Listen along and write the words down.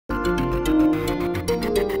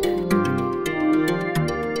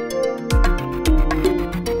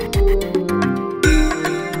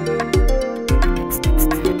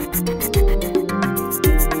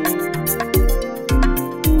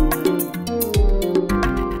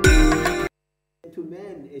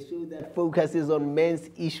that focuses on men's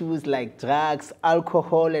issues like drugs,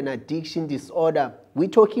 alcohol, and addiction disorder. We're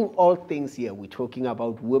talking all things here. We're talking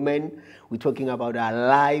about women. We're talking about our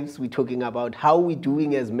lives. We're talking about how we're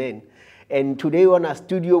doing as men. And today on our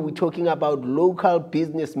studio, we're talking about local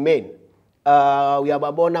businessmen. We have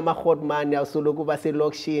abona makhotman yasoloko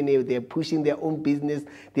baselokishini. They're pushing their own business.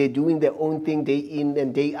 They're doing their own thing day in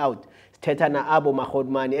and day out. Tetana abo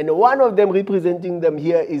makhotman. And one of them representing them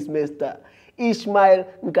here is Mr. Ishmael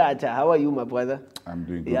Nkata. How are you, my brother? I'm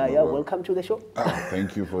doing good. Yeah. Welcome to the show.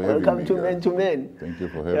 Thank you for having me. Welcome to Men to Men. Thank you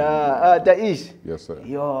for having me. Daish. Yes, sir.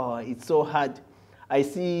 Yo, it's so hard. I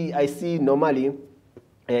see normally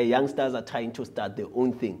youngsters are trying to start their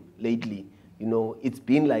own thing lately. You know, it's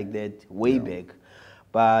been like that way back.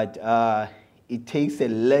 But it takes a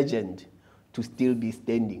legend to still be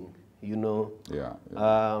standing, you know.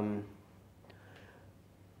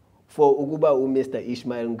 For Uguba Mr.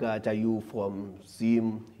 Ishmael Nkata, you from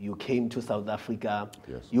Zim, you came to South Africa.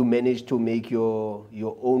 Yes. You managed to make your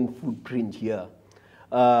own footprint here.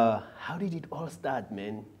 How did it all start,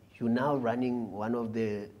 man? You're now running one of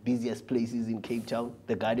the busiest places in Cape Town,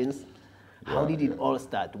 the Gardens. How did it all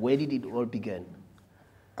start? Where did it all begin?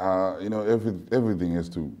 You know, everything has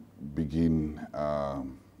to begin,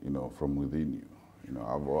 you know, from within you. You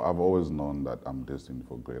know, I've always known that I'm destined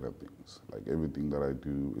for greater things. Like everything that I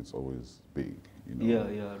do, it's always big. You know.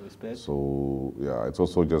 Yeah, respect. So yeah, it's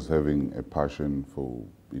also just having a passion for,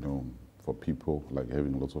 you know, for people, like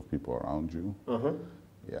having lots of people around you.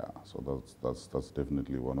 Yeah, so that's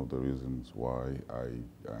definitely one of the reasons why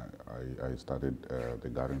I started the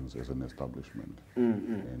Gardens as an establishment.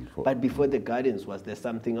 And But before the Gardens, was there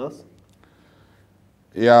something else?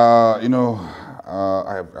 Yeah, you know,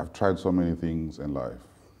 I've tried so many things in life,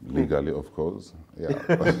 legally, of course. Yeah.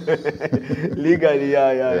 Legally,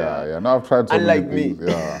 yeah. Now I've tried so Unlike many things. me.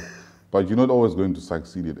 Yeah. But you're not always going to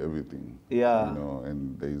succeed at everything. Yeah. You know,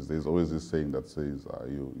 and there's always this saying that says,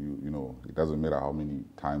 you know, it doesn't matter how many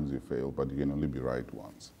times you fail, but you can only be right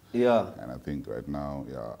once. Yeah. And I think right now,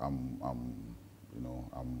 yeah, I'm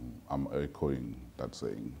echoing that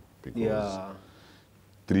saying because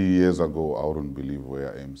 3 years ago, I wouldn't believe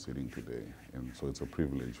where I am sitting today. And so it's a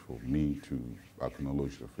privilege for me to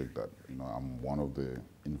acknowledge the fact that, you know, I'm one of the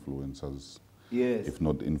influencers, if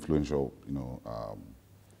not influential, you know,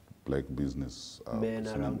 black business men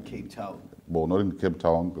around Cape Town. Well, not in Cape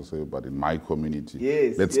Town per se, but in my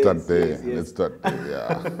community. Let's start there. Yes. Let's start there.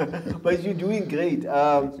 Yeah. But you're doing great.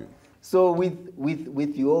 Thank you. So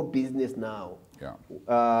with your business now,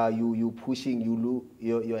 you pushing,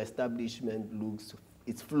 your establishment looks,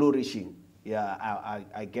 it's flourishing. Yeah,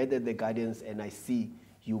 I get at the Gardens and I see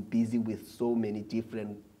you busy with so many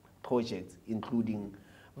different projects, including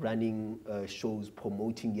running shows,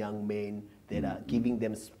 promoting young men that are giving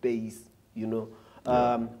them space, you know.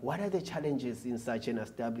 What are the challenges in such an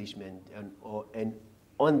establishment and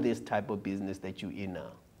on this type of business that you're in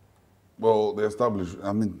now? Well,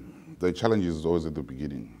 the challenge is always at the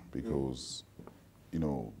beginning because, you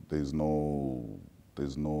know, there's no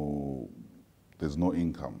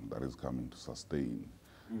income that is coming to sustain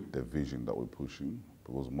the vision that we're pushing,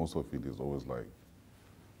 because most of it is always like,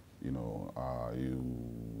 you know, you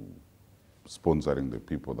sponsoring the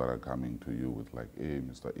people that are coming to you with like, hey,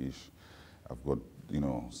 Mr. Ish, I've got, you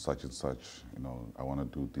know, such and such, you know, I want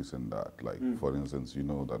to do this and that. Like, for instance, you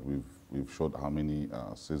know, that we've shot how many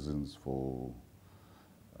seasons for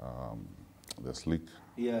the Slick.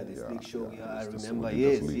 Yeah, the Slick show, I remember.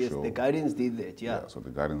 Show. The Gardens did that, Yeah, so the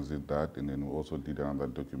Gardens did that, and then we also did another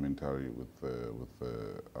documentary with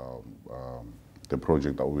the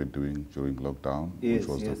project that we were doing during lockdown, which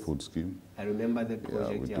was the food scheme. I remember the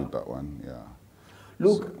project, we did that one,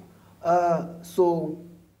 Look, so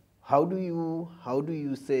how do you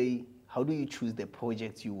choose the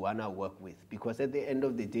projects you wanna work with? Because at the end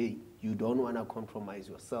of the day, you don't wanna compromise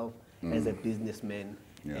yourself as a businessman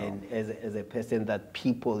and as a person that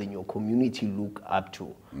people in your community look up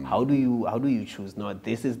to. How do you choose? No,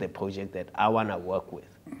 this is the project that I wanna work with.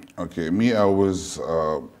 Okay, me, I always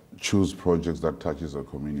choose projects that touches a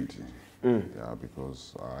community. Yeah,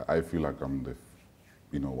 because I feel like I'm the,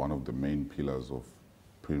 you know, one of the main pillars of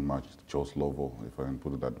pretty much Jos Lovo, if I can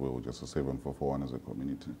put it that way, or just a 7441 as a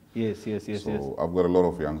community. Yes. So I've got a lot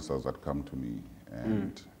of youngsters that come to me,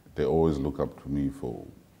 and they always look up to me for,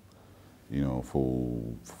 you know,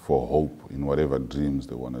 for hope in whatever dreams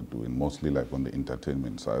they want to do, and mostly like on the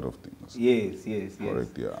entertainment side of things. Yes.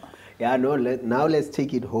 Correct, Yeah, no, now let's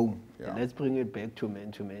take it home. Yeah. Let's bring it back to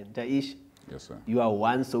Men to Men. Daish, yes, sir. You are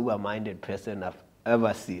one sober-minded person I've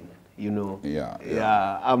ever seen, you know. Yeah.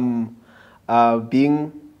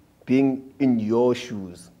 Being in your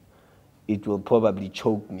shoes, it will probably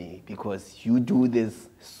choke me, because you do this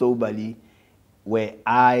soberly, where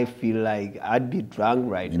I feel like I'd be drunk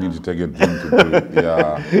right now. You need to take a drink to do it.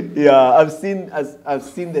 Yeah. Yeah, I've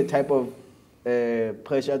seen the type of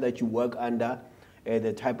pressure that you work under,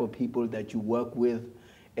 the type of people that you work with,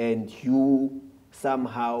 and you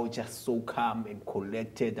somehow just so calm and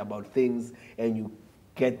collected about things, and you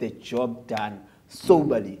get the job done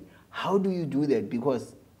soberly. How do you do that?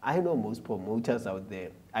 Because I know most promoters out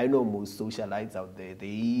there, I know most socialites out there,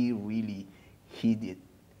 they really hit it.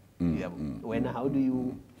 How do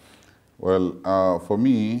you? Well, for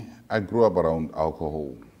me, I grew up around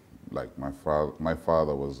alcohol. Like my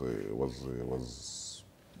father was an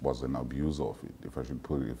abuser of it. If I should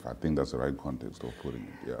put it, I think that's the right context of putting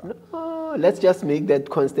it. Yeah. No, let's just make that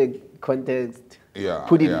context. Yeah.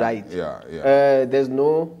 Put it right. Yeah. Yeah. There's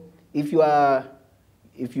no. If you are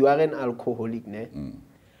an alcoholic,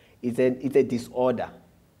 it's a disorder.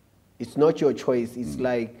 It's not your choice. It's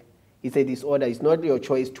like it's a disorder. It's not your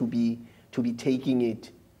choice to be taking it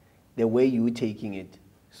the way you're taking it.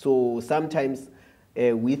 So sometimes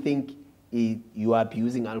we think you are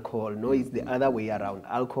abusing alcohol. No, it's the other way around.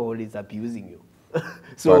 Alcohol is abusing you.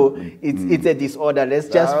 So it's a disorder. Let's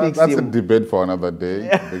just fix it. That's a debate for another day,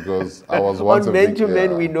 because I was once on men to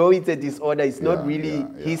men, we know it's a disorder. It's not really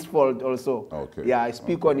his fault also. Okay. Yeah, I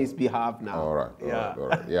speak on his behalf now. All right.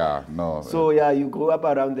 Yeah, no. So yeah, you grew up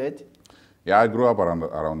around that? Yeah, I grew up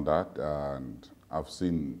around that, and I've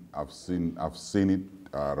seen it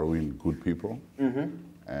ruin good people,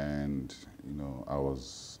 and I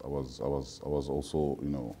was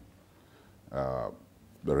also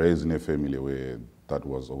raised in a family where that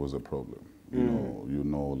was always a problem.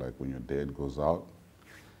 Like when your dad goes out,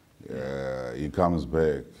 he comes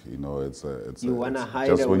back. You wanna hide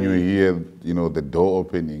just away. When you hear the door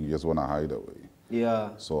opening, you just wanna hide away.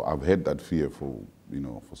 Yeah. So I've had that fear for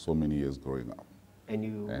so many years growing up.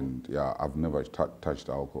 And I've never touched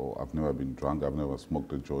alcohol. I've never been drunk. I've never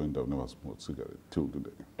smoked a joint. I've never smoked a cigarette till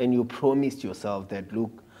today. And you promised yourself that,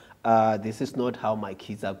 look, this is not how my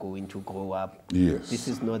kids are going to grow up. Yes. This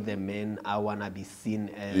is not the man I wanna be seen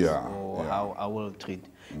as, how I will treat.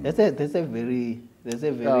 That's a very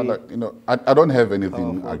I don't have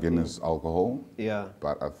anything against alcohol. Yeah.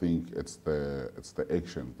 But I think it's the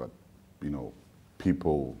action that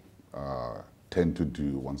people tend to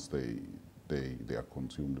do once they are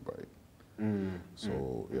consumed by it.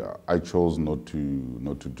 So yeah, I chose not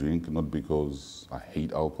to drink, not because I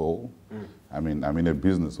hate alcohol. I'm in a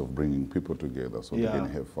business of bringing people together so they can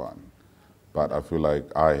have fun. But I feel like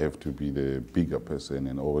I have to be the bigger person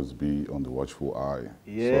and always be on the watchful eye.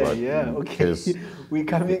 Okay. We're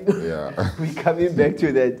coming back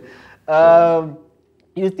to that.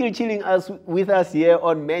 You're still chilling with us here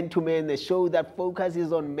on Men to Men, the show that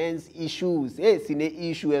focuses on men's issues. Yes, in an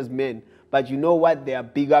issue as men. But you know what? There are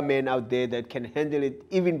bigger men out there that can handle it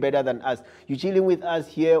even better than us. You're chilling with us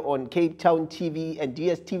here on Cape Town TV and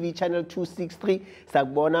DSTV channel 263.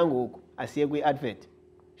 Sakubona ngoku. Asiye kwi-advert.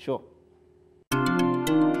 Sure.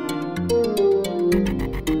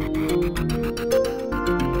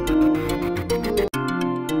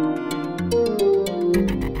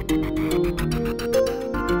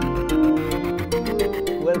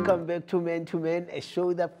 Welcome back to Men, a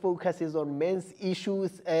show that focuses on men's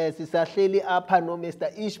issues. Sisahleli apha no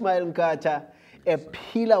Mr. Ishmael Nkata, a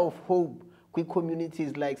pillar of hope with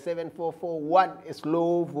communities like 7441,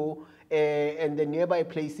 Slovo, and the nearby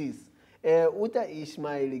places. Uta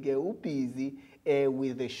Ishmael ke busy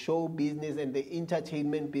with the show business and the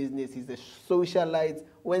entertainment business. He's a socialite.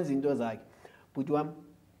 When's into zakhe?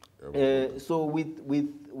 So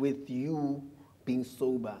with you being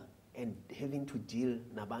sober and having to deal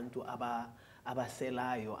nabantu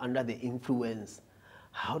abaselayo under the influence,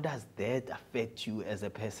 how does that affect you as a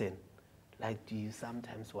person? Like, do you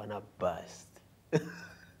sometimes want to burst? Like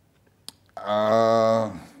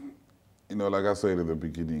I said at the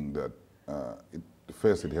beginning, that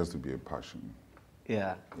first it has to be a passion.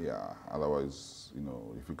 Yeah. Yeah. Otherwise,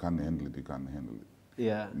 if you can't handle it, you can't handle it.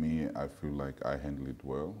 Yeah. Me, I feel like I handle it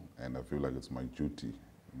well, and I feel like it's my duty,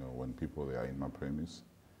 when people they are in my premise,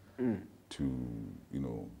 to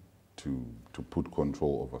put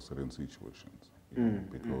control over certain situations.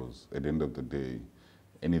 Because at the end of the day,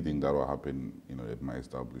 anything that will happen, at my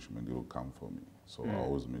establishment, it will come from me. So I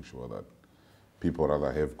always make sure that people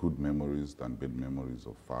rather have good memories than bad memories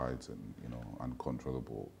of fights and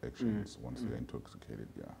uncontrollable actions once they're intoxicated.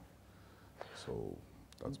 Yeah. So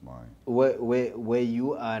that's my. Where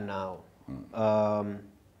you are now,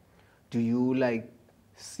 do you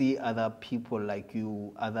see other people like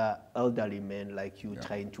you, other elderly men like you,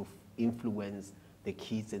 trying to influence the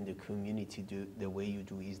kids and the community do the way you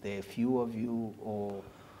do? Is there a few of you, or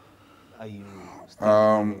are you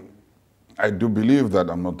still I do believe that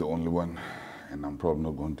I'm not the only one, and I'm probably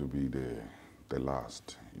not going to be the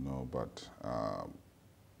last, you know, but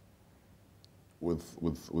with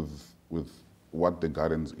what the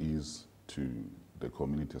guidance is to the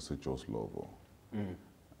community as such as Lovo,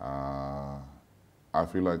 I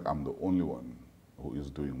feel like I'm the only one who is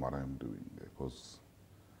doing what I'm doing, because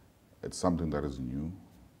it's something that is new.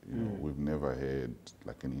 You know, we've never had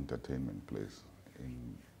like an entertainment place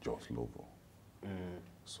in Jos Lovo.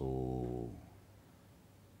 So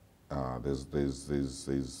there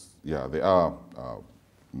are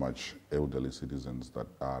much elderly citizens that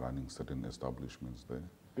are running certain establishments there,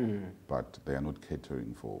 but they are not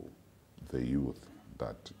catering for the youth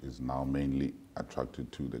that is now mainly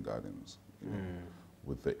attracted to the gardens, you know,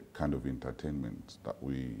 with the kind of entertainment that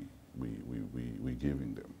we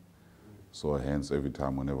giving them. So hence, every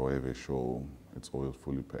time whenever we have a show, it's always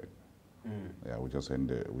fully packed. Yeah, we just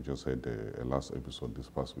had a last episode this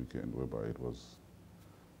past weekend whereby it was,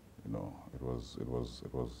 you know, it was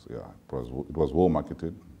well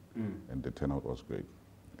marketed, and the turnout was great.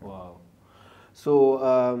 Yeah. Wow. So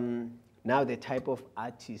now the type of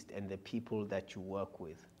artist and the people that you work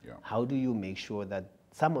with, how do you make sure that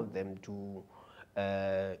some of them do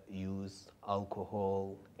use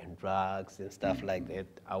alcohol and drugs and stuff like that?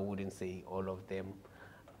 I wouldn't say all of them,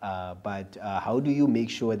 but how do you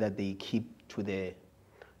make sure that they keep to the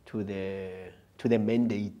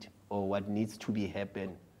mandate or what needs to be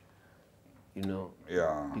happen? You know,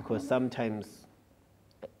 because sometimes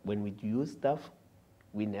when we do stuff,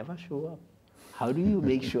 we never show up. How do you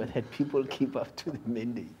make sure that people keep up to the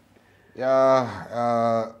mandate?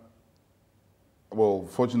 Yeah, well,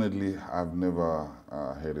 fortunately, I've never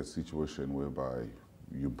had a situation whereby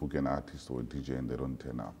you book an artist or a DJ and they don't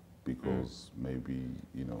turn up because maybe,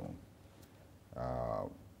 you know,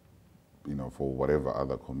 for whatever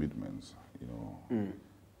other commitments, you know.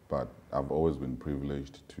 But I've always been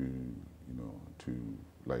privileged to, you know, to,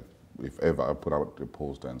 like, if ever I put out a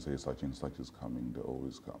poster and say such and such is coming, they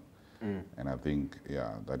always come. And I think,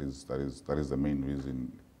 that is the main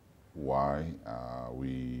reason why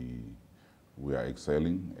we are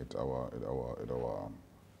excelling at our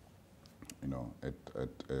you know, at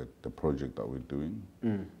the project that we're doing.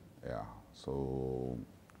 Yeah. So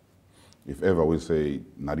if ever we say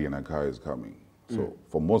Nadia Nakai is coming, so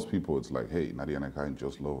for most people it's like, hey, Nadia Nakai in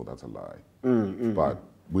Jos Lovo, that's a lie. But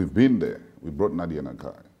we've been there. We brought Nadia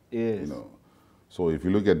Nakai. Yes. You know. So if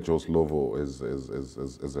you look at Jos Lovo as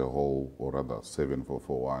a whole, or rather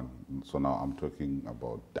 7441, so now I'm talking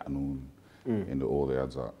about Danun and all the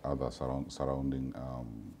other surrounding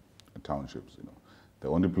townships, you know. The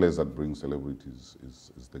only place that brings celebrities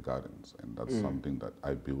is the gardens, and that's something that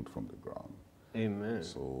I built from the ground. Amen.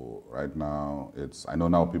 So right now, I know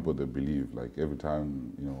now people, they believe, like every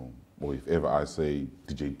time, you know, or if ever I say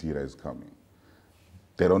DJ Tira is coming,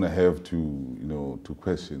 they don't have to, you know, to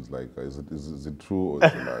questions like, is it true or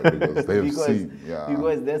is it lie? Because they've seen,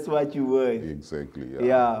 because that's what you were. Exactly,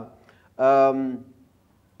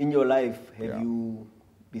 In your life, have you,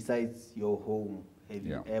 besides your home, have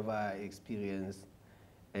you ever experienced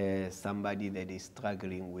somebody that is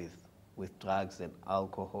struggling with drugs and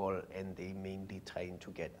alcohol, and they mainly trying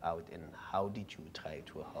to get out, and how did you try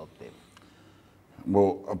to help them?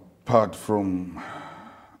 Well, apart from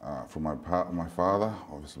my father,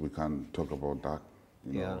 obviously we can't talk about that,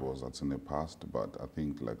 you know, because that's in the past. But I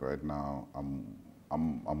think like right now,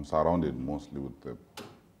 I'm surrounded mostly with the,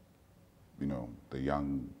 you know, the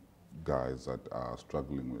young guys that are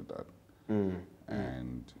struggling with that.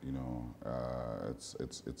 And you know,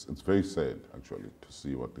 it's very sad actually to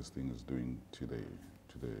see what this thing is doing to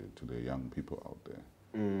the young people out there.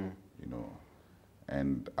 You know,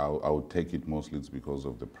 and I would take it mostly it's because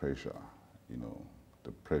of the pressure, you know,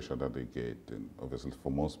 the pressure that they get, and obviously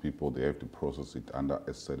for most people they have to process it under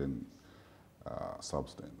a certain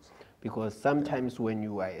substance. Because sometimes when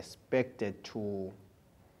you are expected to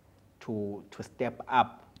step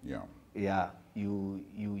up, you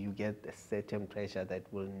get a certain pressure that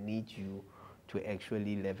will need you to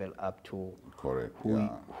actually level up to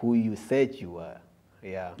who you said you were.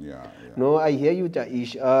 No, I hear you,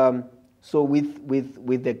 Taish. So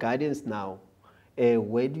with the gardens now,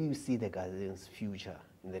 where do you see the gardens' future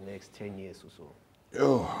in the next 10 years or so?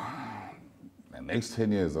 The next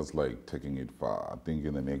 10 years, that's like taking it far. I think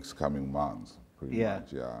in the next coming months, pretty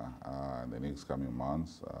much, in the next coming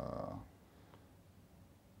months,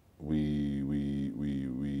 we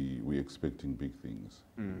expecting big things.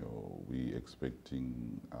 You know, we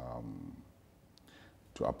expecting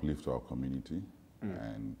to uplift our community.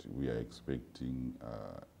 and we are expecting,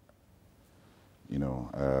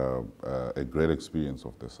 a great experience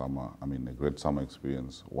of the summer. I mean, a great summer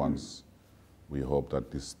experience once we hope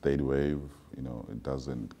that this third wave, it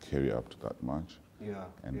doesn't carry up to that much. Yeah.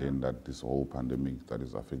 And then that this whole pandemic that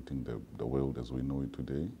is affecting the world as we know it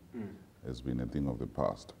today has been a thing of the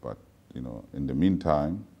past. But, in the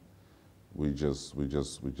meantime, we just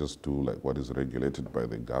do like what is regulated by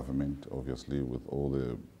the government, obviously, with all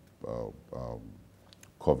the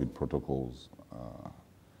COVID protocols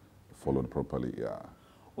followed properly. Yeah.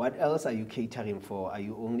 What else are you catering for? Are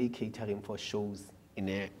you only catering for shows in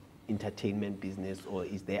a entertainment business, or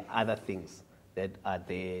is there other things that are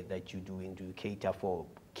there that you're doing? Do you cater for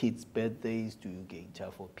kids' birthdays? Do you cater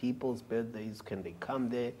for people's birthdays? Can they come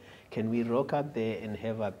there? Can we rock up there and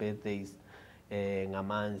have our birthdays?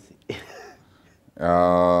 Ngamanzi?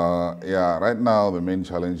 Yeah, right now the main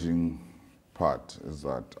challenging part is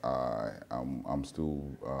that I'm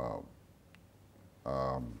still,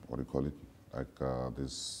 what do you call it? Like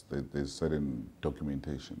there's certain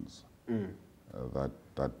documentations that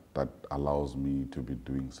allows me to be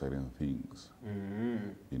doing certain things,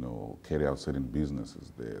 carry out certain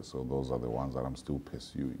businesses there. So those are the ones that I'm still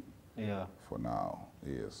pursuing. Yeah. For now,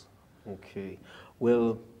 yes. Okay.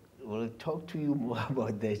 Well, we'll talk to you more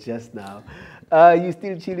about that just now. You're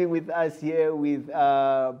still chilling with us here with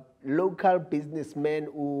local businessman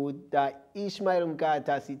uta Ishmael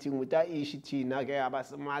Nkata sitting with Ishitina ke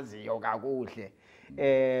abasemaziyo kakuhle.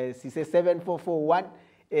 Sise 7441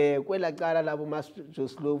 kwela cala labo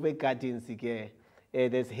Majoslove Gardens ke.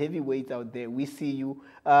 There's heavyweights out there. We see you.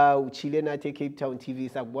 Uchile na Cape Town TV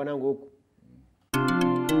sakubona ngoku.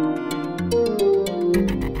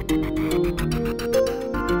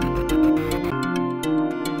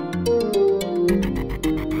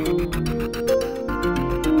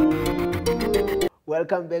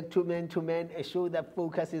 Welcome back to Men, a show that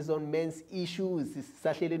focuses on men's issues.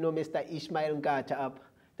 Sahleli no Mr. Ishmael Nkata up.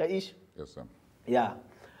 The Ish? Yes, sir. Yeah.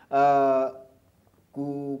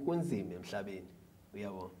 Kunzima emhlabeni.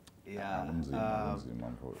 Uyabo. Yeah.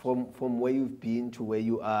 From where you've been to where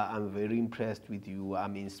you are, I'm very impressed with you.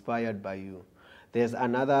 I'm inspired by you. There's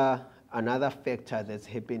another factor that's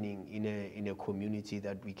happening in a community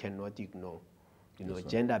that we cannot ignore. Yes,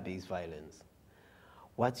 gender-based violence.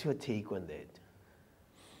 What's your take on that?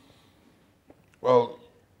 Well,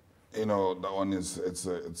 that one is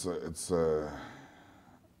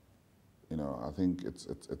I think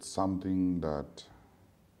it's something that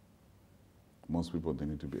most people, they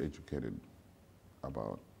need to be educated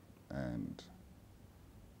about, and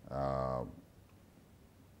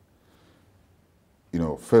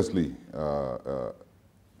firstly, like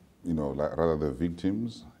rather the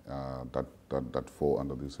victims that fall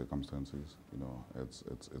under these circumstances,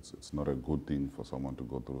 it's not a good thing for someone to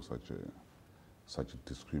go through such a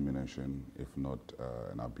discrimination, if not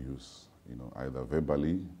an abuse, either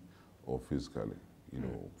verbally or physically,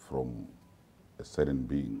 from a certain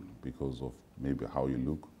being because of maybe how you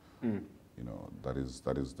look. That is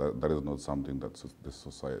not something that the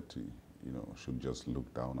society, should just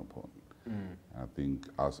look down upon. I think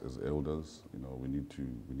us as elders, we need to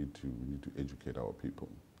educate our people,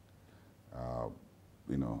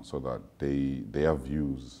 so that their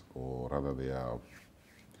views, or rather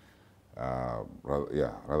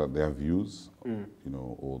their views,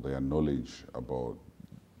 or their knowledge about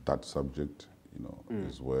that subject,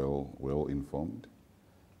 is well informed,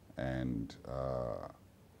 and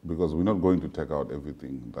because we're not going to take out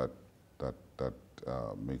everything that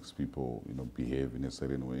makes people, behave in a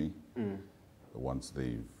certain way once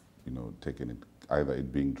they've, taken it, either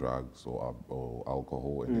it being drugs or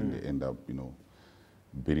alcohol, and then they end up,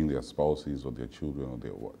 beating their spouses or their children or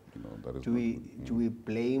their what, that is. Do we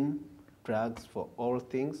blame drugs for all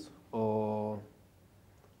things, or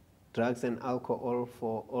drugs and alcohol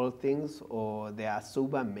for all things, or there are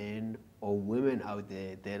sober men or women out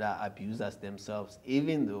there that are abusers themselves,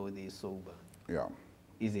 even though they're sober? Yeah.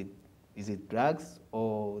 Is it drugs,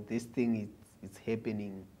 or this thing is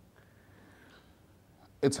happening?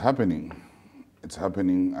 It's happening. It's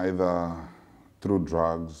happening either through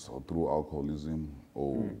drugs or through alcoholism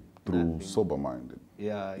or through sober-minded.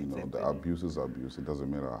 Yeah, the abuse is abuse. It doesn't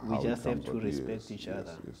matter how we just it have comes to respect each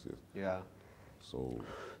other. Yes. Yeah.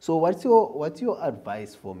 So what's your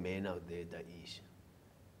advice for men out there, Daish,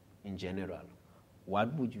 in general?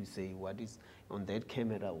 What would you say? What is on that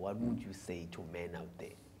camera? What would you say to men out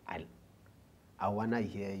there? I wanna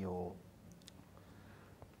hear your.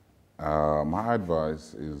 My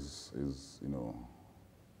advice is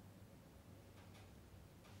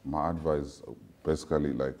my advice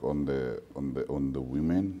basically like on the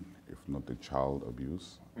women, if not the child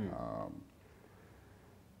abuse.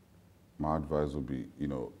 my advice would be,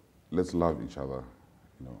 let's love each other,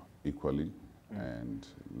 equally, and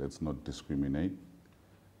let's not discriminate.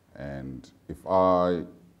 And if I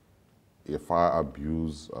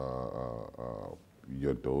abuse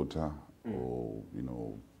your daughter or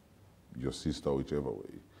your sister, whichever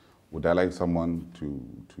way, would I like someone to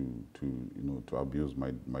abuse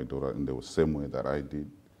my daughter in the same way that I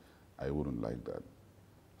did? I wouldn't like that.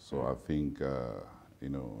 So I think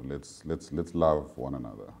let's love one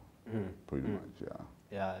another, pretty much. Yeah.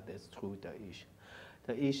 Yeah, that's true, Taish.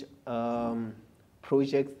 Taish,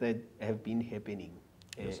 projects that have been happening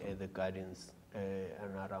at the gardens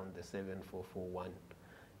and around the 7441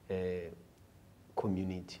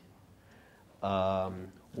 community.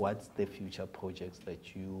 What's the future projects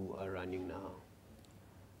that you are running now?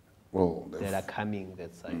 Well, that are coming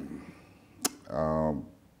that side.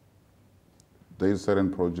 There's certain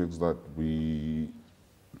projects that we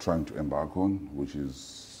trying to embark on, which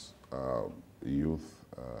is youth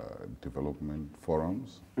development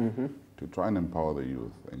forums, to try and empower the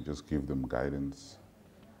youth and just give them guidance.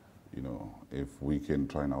 If we can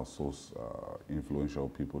try and outsource influential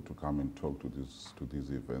people to come and talk to these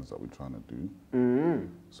events that we're trying to do,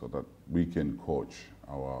 so that we can coach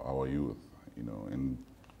our youth, and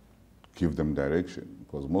give them direction.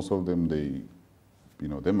 Because most of them, they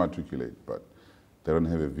matriculate, but they don't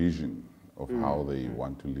have a vision of how they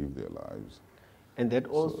want to live their lives. And that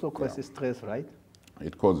also causes stress, right?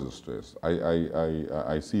 It causes stress.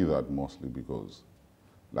 I see that mostly because,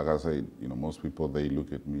 like I said, most people, they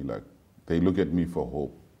look at me for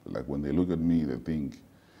hope. Like when they look at me, they think,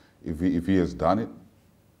 if he has done it,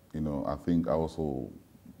 I think I also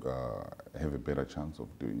have a better chance of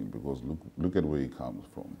doing it, because look at where he comes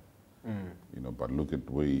from. But look at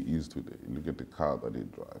where he is today. Look at the car that he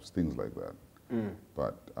drives, things like that.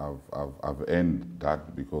 But I've earned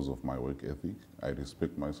that because of my work ethic. I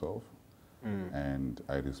respect myself, and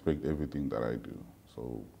I respect everything that I do.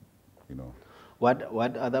 So,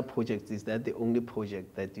 What other projects? Is that the only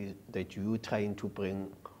project that you trying to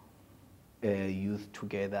bring youth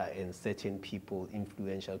together and certain people,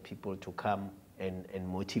 influential people, to come and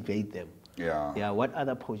motivate them? Yeah. Yeah. What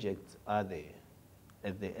other projects are there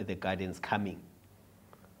at the gardens coming?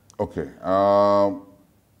 Okay.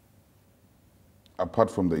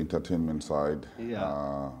 Apart from the entertainment side,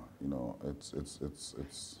 it's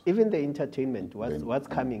even the entertainment. What's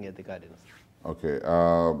coming at the gardens? Okay.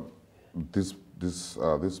 This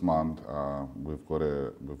month we've got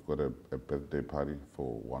a birthday party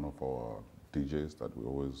for one of our DJs that we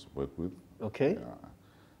always work with. Okay.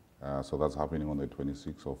 So that's happening on the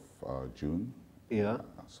 26th of June. Yeah.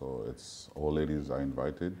 So it's all ladies are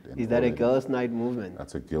invited. And is that a girls' night movement?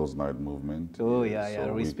 That's a girls' night movement. Oh yeah,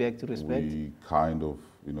 so respect. We kind of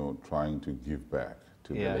trying to give back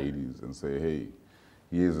to the ladies and say, hey,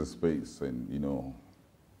 here's a space, and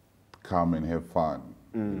come and have fun.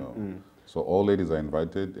 So all ladies are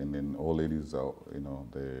invited, and then all ladies are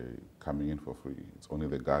they're coming in for free. It's only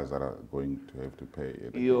the guys that are going to have to pay.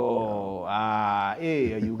 You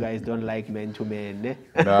guys don't like men to men, eh?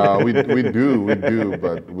 No, we do,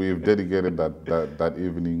 but we've dedicated that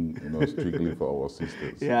evening, strictly for our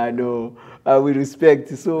sisters. Yeah, no, we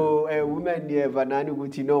respect. So, women here, Vanani,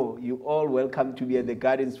 you all welcome to be at the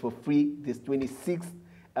gardens for free this 26th.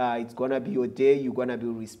 It's gonna be your day. You're gonna be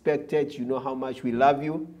respected. You know how much we love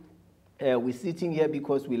you. We're sitting here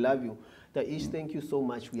because we love you. Taish, thank you so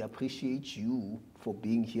much. We appreciate you for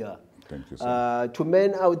being here. Thank you, sir. To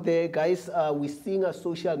men out there, guys, we see our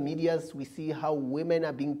social medias. We see how women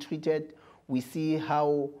are being treated. We see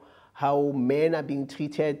how men are being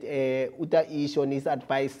treated. Taish, on his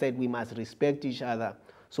advice, said we must respect each other.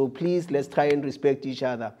 So please, let's try and respect each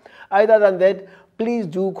other. Other than that, please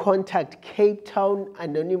do contact Cape Town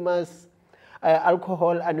Anonymous,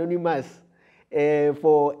 Alcohol Anonymous,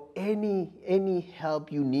 for any help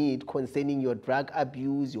you need concerning your drug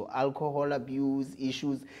abuse, your alcohol abuse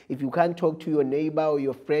issues. If you can't talk to your neighbor or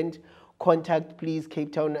your friend, contact please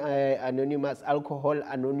Cape Town Anonymous, Alcohol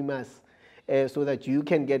Anonymous, so that you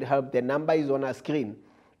can get help. The number is on our screen.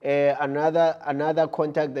 Another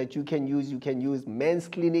contact that you can use Men's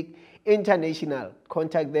Clinic International.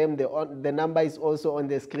 Contact them. The number is also on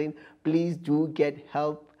the screen. Please do get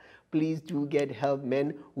help. Please do get help,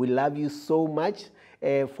 men. We love you so much.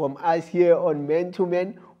 From us here on Men to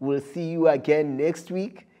Men, we'll see you again next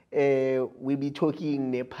week. We'll be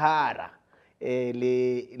talking Nepara,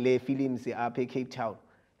 le films up in Cape Town.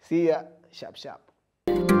 See ya. Sharp, sharp.